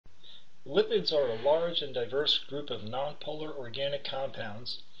Lipids are a large and diverse group of nonpolar organic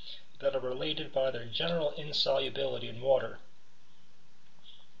compounds that are related by their general insolubility in water.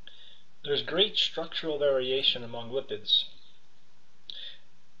 There's great structural variation among lipids.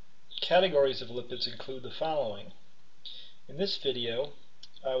 Categories of lipids include the following. In this video,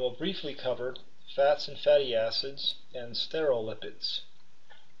 I will briefly cover fats and fatty acids and sterolipids.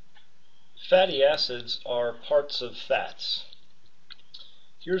 Fatty acids are parts of fats.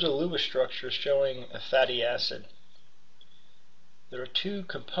 Here's a Lewis structure showing a fatty acid. There are two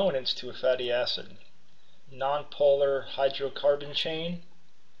components to a fatty acid: nonpolar hydrocarbon chain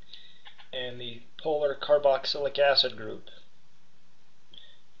and the polar carboxylic acid group.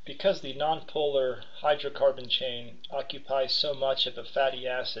 Because the nonpolar hydrocarbon chain occupies so much of a fatty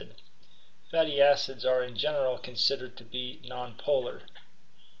acids are in general considered to be nonpolar.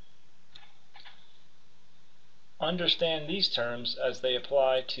 Understand these terms as they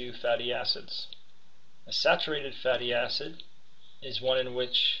apply to fatty acids. A saturated fatty acid is one in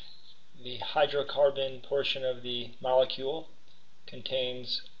which the hydrocarbon portion of the molecule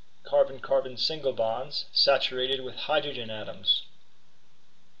contains carbon-carbon single bonds saturated with hydrogen atoms.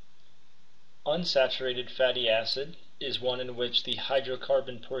 Unsaturated fatty acid is one in which the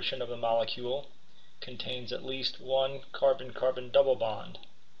hydrocarbon portion of the molecule contains at least one carbon-carbon double bond.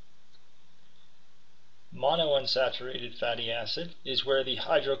 Monounsaturated fatty acid is where the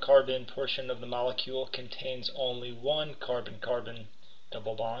hydrocarbon portion of the molecule contains only one carbon-carbon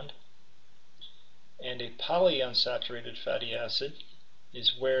double bond. And a polyunsaturated fatty acid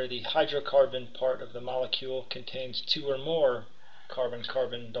is where the hydrocarbon part of the molecule contains two or more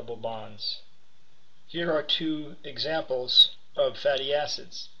carbon-carbon double bonds. Here are two examples of fatty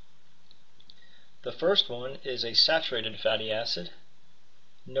acids. The first one is a saturated fatty acid.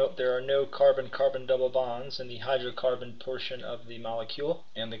 Note there are no carbon-carbon double bonds in the hydrocarbon portion of the molecule,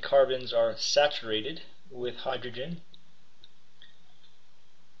 and the carbons are saturated with hydrogen.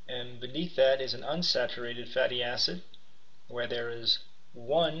 And beneath that is an unsaturated fatty acid, where there is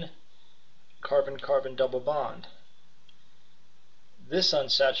one carbon-carbon double bond. This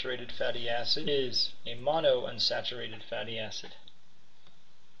unsaturated fatty acid is a monounsaturated fatty acid.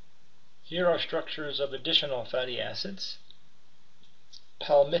 Here are structures of additional fatty acids.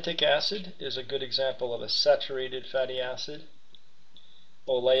 Palmitic acid is a good example of a saturated fatty acid.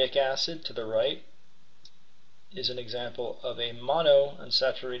 Oleic acid to the right is an example of a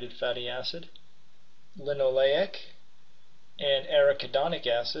monounsaturated fatty acid. Linoleic and arachidonic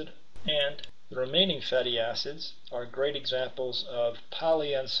acid and the remaining fatty acids are great examples of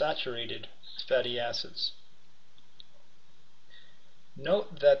polyunsaturated fatty acids.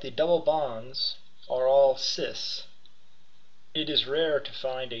 Note that the double bonds are all cis. It is rare to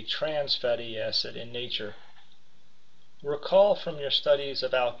find a trans fatty acid in nature. Recall from your studies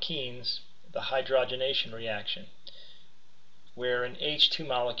of alkenes the hydrogenation reaction, where an H2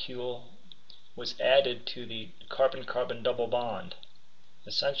 molecule was added to the carbon-carbon double bond.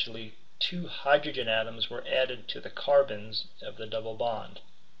 Essentially, two hydrogen atoms were added to the carbons of the double bond.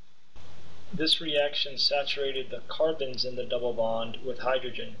 This reaction saturated the carbons in the double bond with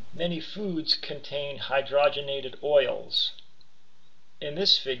hydrogen. Many foods contain hydrogenated oils. In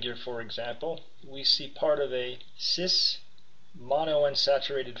this figure, for example, we see part of a cis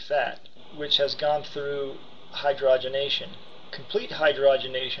monounsaturated fat, which has gone through hydrogenation. Complete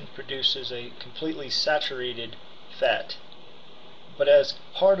hydrogenation produces a completely saturated fat. But as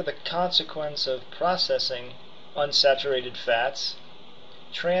part of the consequence of processing unsaturated fats,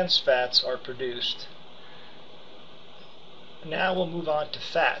 trans fats are produced. Now we'll move on to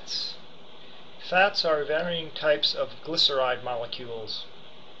fats. Fats are varying types of glyceride molecules.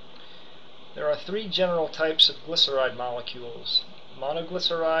 There are three general types of glyceride molecules: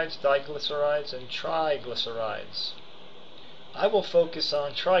 monoglycerides, diglycerides, and triglycerides. I will focus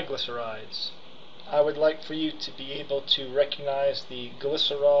on triglycerides. I would like for you to be able to recognize the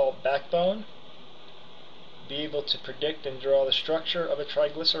glycerol backbone, be able to predict and draw the structure of a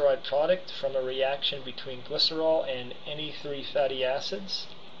triglyceride product from a reaction between glycerol and any three fatty acids.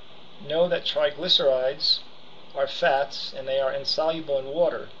 Know that triglycerides are fats and they are insoluble in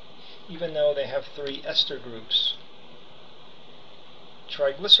water, even though they have three ester groups.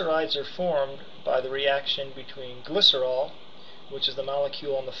 Triglycerides are formed by the reaction between glycerol, which is the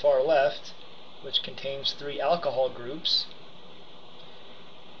molecule on the far left, which contains three alcohol groups.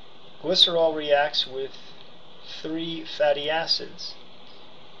 Glycerol reacts with three fatty acids.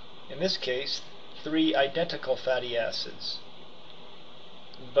 In this case, three identical fatty acids.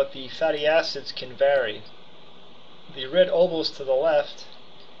 But the fatty acids can vary. The red ovals to the left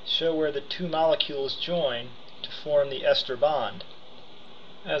show where the two molecules join to form the ester bond.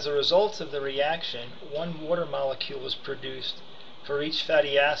 As a result of the reaction, one water molecule is produced for each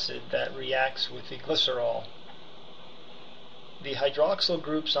fatty acid that reacts with the glycerol. The hydroxyl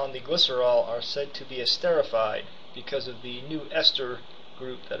groups on the glycerol are said to be esterified because of the new ester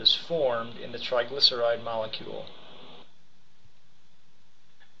group that is formed in the triglyceride molecule.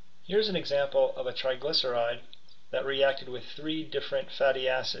 Here's an example of a triglyceride that reacted with three different fatty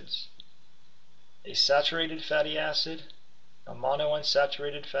acids: a saturated fatty acid, a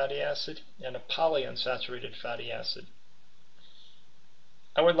monounsaturated fatty acid, and a polyunsaturated fatty acid.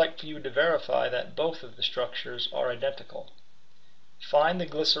 I would like for you to verify that both of the structures are identical. Find the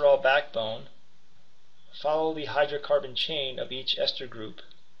glycerol backbone, follow the hydrocarbon chain of each ester group.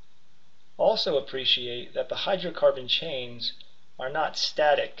 Also appreciate that the hydrocarbon chains are not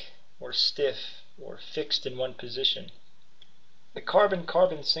static or stiff or fixed in one position. The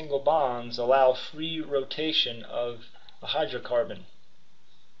carbon-carbon single bonds allow free rotation of a hydrocarbon.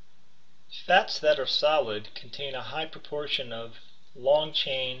 Fats that are solid contain a high proportion of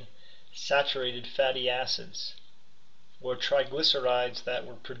long-chain saturated fatty acids, or triglycerides that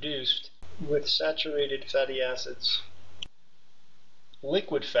were produced with saturated fatty acids.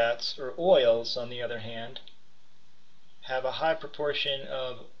 Liquid fats, or oils, on the other hand, have a high proportion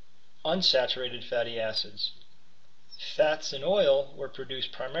of unsaturated fatty acids. Fats in oil were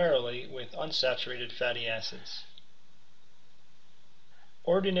produced primarily with unsaturated fatty acids.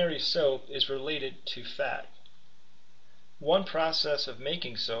 Ordinary soap is related to fat. One process of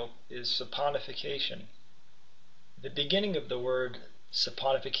making soap is saponification. The beginning of the word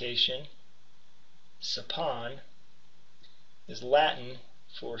saponification, sapon, is Latin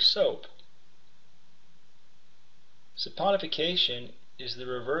for soap. Saponification is the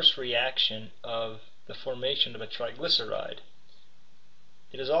reverse reaction of the formation of a triglyceride.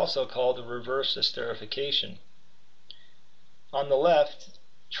 It is also called the reverse esterification. On the left,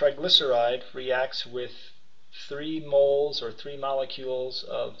 triglyceride reacts with 3 moles or 3 molecules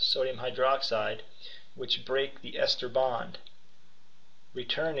of sodium hydroxide, which break the ester bond,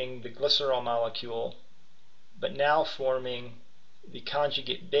 returning the glycerol molecule, but now forming the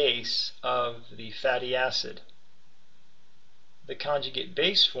conjugate base of the fatty acid. The conjugate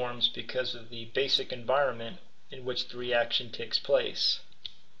base forms because of the basic environment in which the reaction takes place.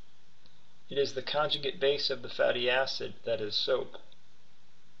 It is the conjugate base of the fatty acid that is soap.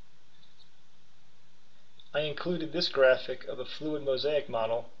 I included this graphic of a fluid mosaic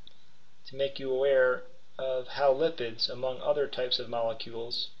model to make you aware of how lipids, among other types of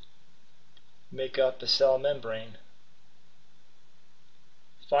molecules, make up the cell membrane.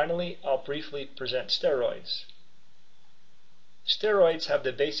 Finally, I'll briefly present steroids. Steroids have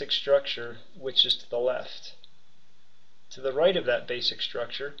the basic structure which is to the left. To the right of that basic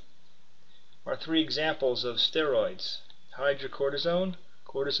structure are 3 examples of steroids: hydrocortisone,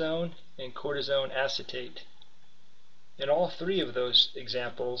 cortisone, and cortisone acetate. In all 3 of those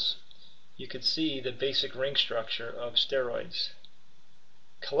examples, you could see the basic ring structure of steroids.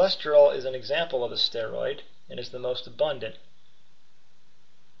 Cholesterol is an example of a steroid and is the most abundant.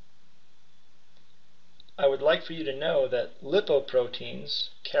 I would like for you to know that lipoproteins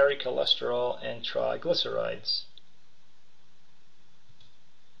carry cholesterol and triglycerides.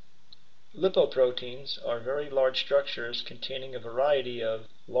 Lipoproteins are very large structures containing a variety of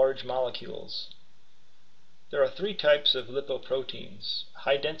large molecules. There are 3 types of lipoproteins: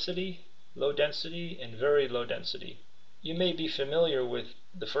 high density, low density, and very low density. You may be familiar with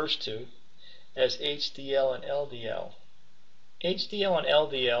the first 2 as HDL and LDL. HDL and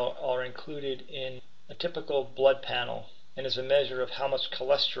LDL are included in a typical blood panel and is a measure of how much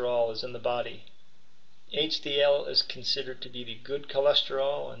cholesterol is in the body. HDL is considered to be the good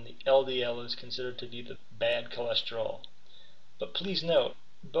cholesterol and the LDL is considered to be the bad cholesterol. But please note,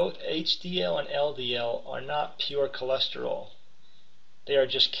 both HDL and LDL are not pure cholesterol. They are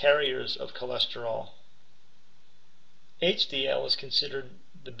just carriers of cholesterol. HDL is considered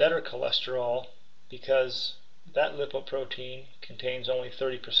the better cholesterol because that lipoprotein contains only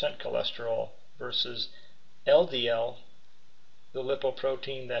 30% cholesterol versus LDL, the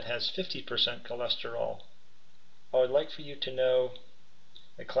lipoprotein that has 50% cholesterol. I would like for you to know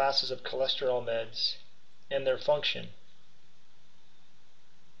the classes of cholesterol meds and their function.